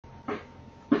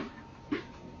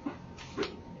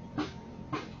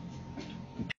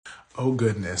Oh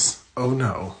goodness. Oh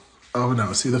no. Oh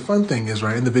no. See, the fun thing is,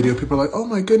 right, in the video, people are like, oh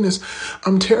my goodness,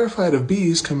 I'm terrified of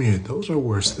bees. Come here. Those are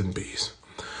worse than bees.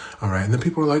 All right. And then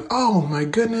people are like, oh my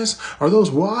goodness, are those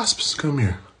wasps? Come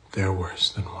here. They're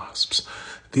worse than wasps.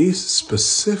 These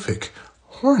specific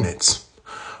hornets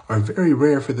are very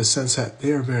rare for the sense that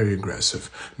they are very aggressive.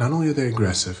 Not only are they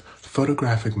aggressive,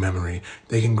 photographic memory,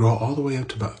 they can grow all the way up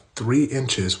to about 3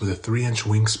 inches with a 3-inch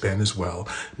wingspan as well.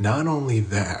 Not only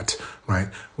that, right,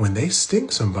 when they sting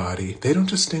somebody, they don't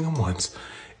just sting them once,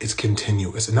 it's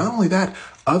continuous. And not only that,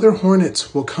 other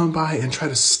hornets will come by and try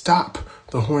to stop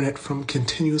the hornet from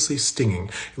continuously stinging.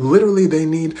 Literally, they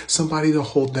need somebody to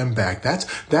hold them back.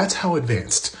 That's how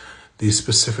advanced these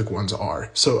specific ones are.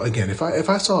 So again, if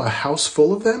I saw a house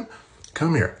full of them,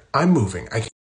 come here. I'm moving. I can't